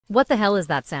What the hell is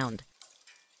that sound?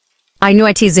 I knew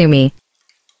it, ZUMI.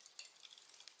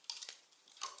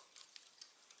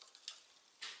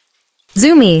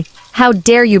 ZUMI, how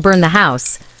dare you burn the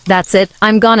house? That's it,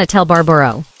 I'm gonna tell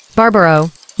Barbaro.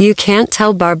 Barbaro. You can't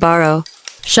tell Barbaro.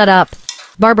 Shut up.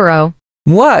 Barbaro.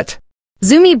 What?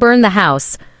 ZUMI burned the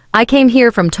house. I came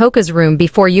here from Toka's room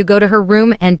before you go to her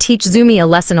room and teach ZUMI a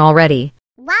lesson already.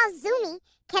 Wow, ZUMI,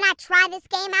 can I try this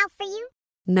game out for you?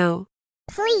 No.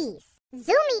 Please.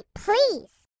 ZUMI, please.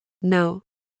 No.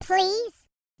 Please.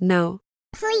 No.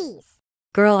 Please.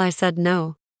 Girl, I said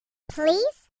no.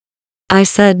 Please? I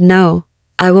said no.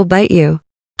 I will bite you.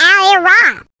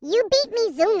 Aira, you beat me,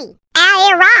 ZUMI.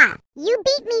 Aira, you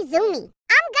beat me, ZUMI.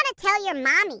 I'm gonna tell your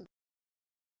mommy.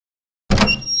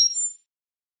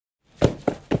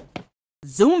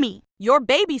 ZUMI, your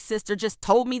baby sister just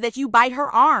told me that you bite her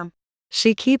arm.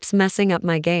 She keeps messing up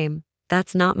my game.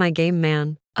 That's not my game,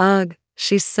 man. Ugh,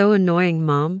 she's so annoying,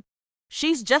 Mom.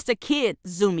 She's just a kid,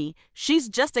 ZUMI. She's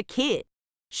just a kid.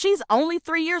 She's only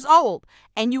 3 years old,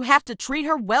 and you have to treat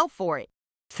her well for it.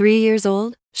 3 years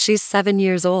old? She's 7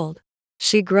 years old.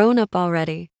 She grown up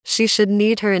already. She should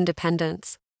need her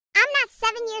independence. I'm not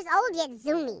 7 years old yet,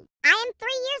 ZUMI. I am 3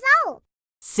 years old.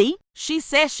 See? She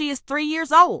says she is 3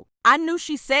 years old. I knew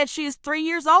she said she is 3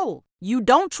 years old. You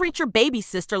don't treat your baby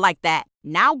sister like that.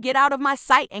 Now get out of my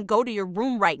sight and go to your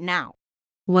room right now.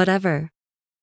 Whatever.